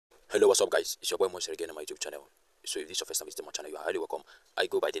Hello, what's up, guys? It's your boy Monster again on my YouTube channel. So, if this is your first time visiting my channel, you are highly welcome. I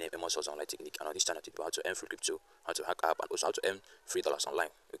go by the name Emotions Online Technique, and on this channel, I teach people how to earn free crypto, how to hack app, and also how to earn $3 online.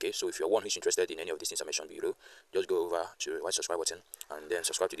 Okay, so if you're one who's interested in any of these things I mentioned below, just go over to the white subscribe button and then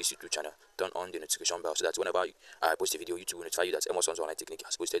subscribe to this YouTube channel. Turn on the notification bell so that whenever I post a video, YouTube will notify you that Emotions Online Technique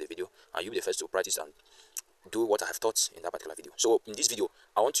has posted a video, and you'll be the first to practice and do what I have taught in that particular video. So, in this video,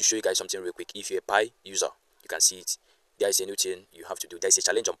 I want to show you guys something real quick. If you're a Pi user, you can see it. There is a new thing you have to do. There is a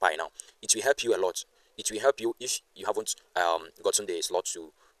challenge on Pi now. It will help you a lot. It will help you if you haven't gotten the slot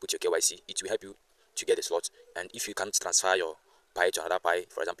to put your KYC. It will help you to get the slot. And if you can't transfer your Pi to another Pi,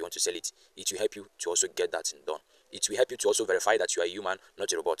 for example, you want to sell it, it will help you to also get that done. It will help you to also verify that you are a human,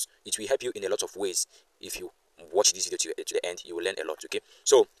 not a robot. It will help you in a lot of ways. If you watch this video to the end, you will learn a lot. Okay,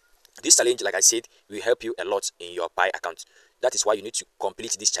 so this challenge, like I said, will help you a lot in your Pi account. That is why you need to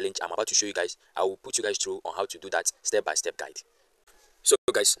complete this challenge I'm about to show you guys. I will put you guys through on how to do that step-by-step guide. So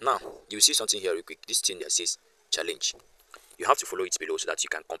guys, now you will see something here real quick. This thing that says challenge. You have to follow it below so that you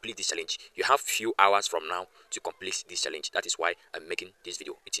can complete this challenge. You have few hours from now to complete this challenge. That is why I'm making this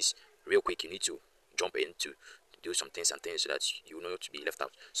video. It is real quick. You need to jump in to do some things and things so that you will not be left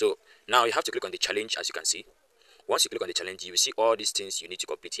out. So now you have to click on the challenge, as you can see. Once you click on the challenge, you will see all these things you need to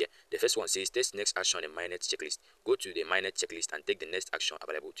complete here. The first one says test next action in MyNet checklist. Go to the MyNet checklist and take the next action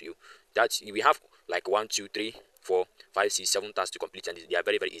available to you. That we have like 1, 2, 3, 4, 5, 6, 7 tasks to complete, and they are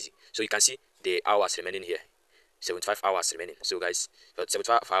very, very easy. So you can see the hours remaining here. 75 hours remaining. So guys,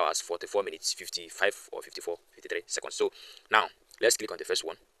 75 hours, 44 minutes, 55 or 54, 53 seconds. So now let's click on the first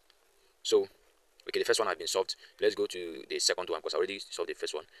one. So okay, the first one has been solved. Let's go to the second one because I already solved the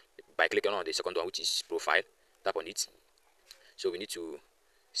first one by clicking on the second one, which is profile. Tap on it. So we need to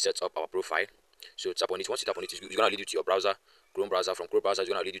set up our profile. So tap on it. Once you tap on it, it's gonna lead you to your browser, Chrome browser. From Chrome browser, it's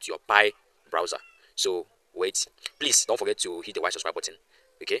gonna lead you to your Pi browser. So wait, please don't forget to hit the white subscribe button,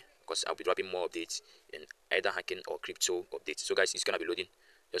 okay? Because I'll be dropping more updates in either hacking or crypto updates. So guys, it's gonna be loading.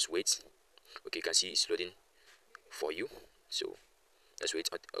 Just wait. Okay, you can see it's loading for you. So let's wait.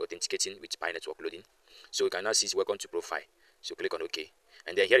 Authenticating with Pi network loading. So you can now see it's welcome to profile. So click on OK,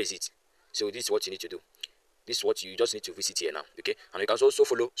 and then here is it. So this is what you need to do. This is what you just need to visit here now, okay? And you can also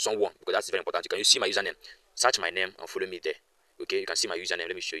follow someone because that's very important. You can see my username, search my name and follow me there, okay? You can see my username.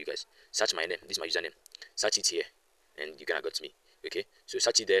 Let me show you guys. Search my name. This is my username. Search it here, and you can get me, okay? So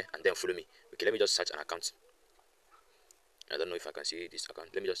search it there and then follow me. Okay, let me just search an account. I don't know if I can see this account.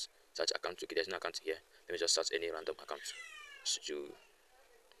 Let me just search account. Okay, there's no account here. Let me just search any random account. So,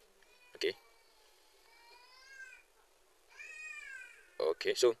 okay.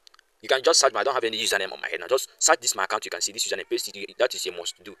 Okay, so you can just search. I don't have any username on my head now. Just search this my account. You can see this username, paste it. That is a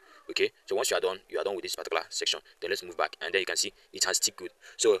must do. Okay, so once you are done with this particular section. Then let's move back, and then you can see it has stick good.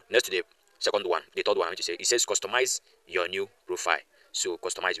 So next to the second one, the third one, which is it says customize your new profile. So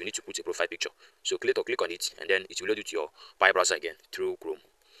customize, we need to put a profile picture. So click on it, and then it will load you to your Pi browser again through Chrome.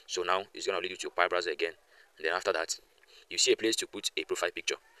 So now it's gonna lead you to your Pi browser again, and then after that, you see a place to put a profile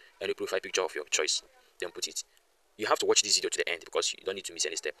picture, any profile picture of your choice. Then put it. You have to watch this video to the end because you don't need to miss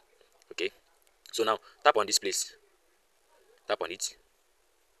any step. Okay, so now tap on this place, tap on it,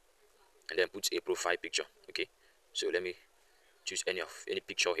 and then put a profile picture. Okay, so let me choose any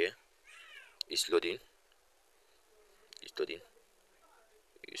picture here. It's loading, it's loading,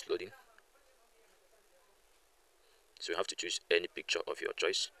 it's loading. So you have to choose any picture of your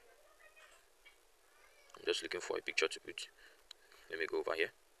choice. I'm just looking for a picture to put. Let me go over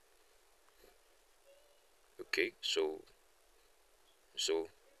here. Okay, so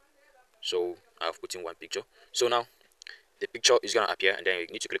I've put in one picture. So now the picture is gonna appear, and then you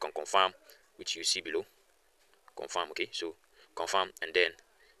need to click on confirm, which you see below. Confirm. Okay, so confirm, and then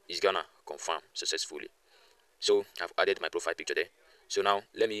it's gonna confirm successfully. So I've added my profile picture there. So now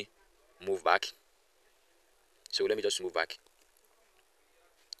let me move back. So let me just move back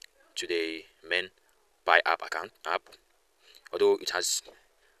to the main Pi app account app. Although it has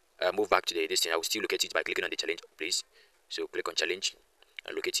moved back to this thing, I will still locate it by clicking on the challenge place. So click on challenge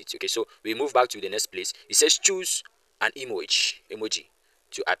and locate it. Okay, so we move back to the next place. It says choose an emoji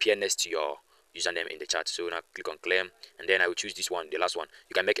to appear next to your username in the chat. So now click on claim, and then I will choose this one, the last one.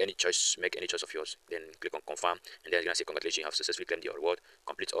 You can make any choice of yours. Then click on confirm, and then it's gonna say congratulations, you have successfully claimed your reward.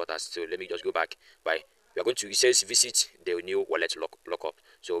 Complete all tasks. So let me just go back by we are going to, it says visit the new wallet lockup.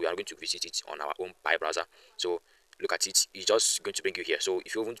 So we are going to visit it on our own Pi browser. So look at it. It's just going to bring you here. So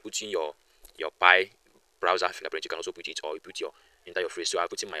if you haven't put in your Pi browser fingerprint, you can also put it, or you put your enter your phrase. So I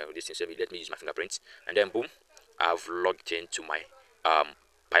put in my listing. So let me use my fingerprint, and then boom, I've logged into my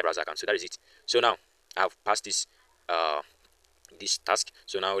Pi browser account. So that is it. So now I've passed this task.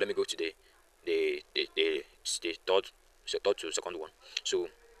 So now let me go to the third to second one. So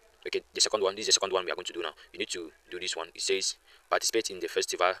Okay, the second one, this is the second one we are going to do now. You need to do this one. It says participate in the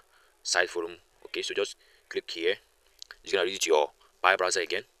festival side forum. Okay, so just click here. It's gonna read it to your Pi browser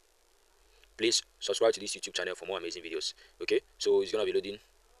again. Please subscribe to this YouTube channel for more amazing videos. Okay, so it's gonna be loading.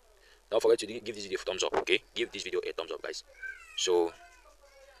 Don't forget to give this video a thumbs up. Okay, give this video a thumbs up, guys. So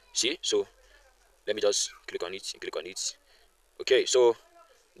see, so let me just click on it. Click on it. Okay, so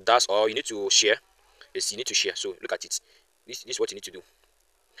that's all you need to share. Yes, you need to share. So look at it. This is what you need to do.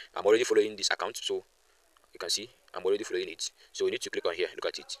 I'm already following this account, so you can see I'm already following it. So you need to click on here. Look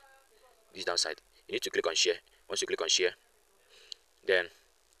at it. This downside. You need to click on share. Once you click on share, then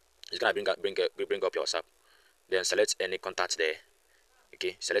it's gonna bring up your WhatsApp. Then select any contact there.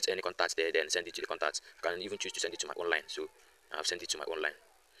 Okay, select any contact there. Then send it to the contact. I can even choose to send it to my online. So I've sent it to my online.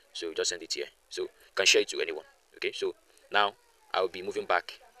 So just send it here. So you can share it to anyone. Okay, so now I'll be moving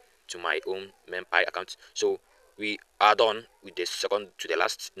back to my own MemPy account. So we are done with the second to the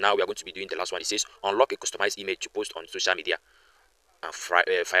last. Now we are going to be doing the last one. It says unlock a customized image to post on social media and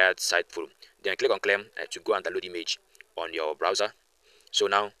fired site forum. Then click on claim to go and download image on your browser. So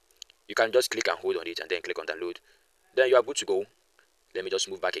now you can just click and hold on it and then click on download. Then you are good to go. Let me just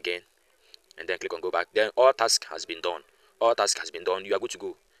move back again and then click on go back. Then all task has been done. All task has been done. You are good to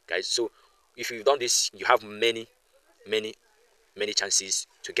go, guys. So if you've done this, you have many many chances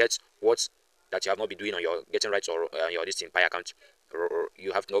to get what that you have not been doing on your getting right or your this Pi account, or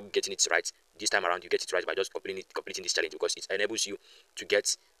you have not getting it right. This time around you get it right by just completing this challenge, because it enables you to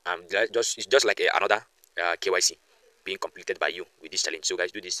get it's just like another KYC being completed by you with this challenge. So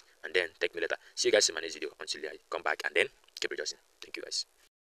guys, do this and then take me later. See you guys in my next video. Until I come back, and then keep rejoicing. Thank you, guys.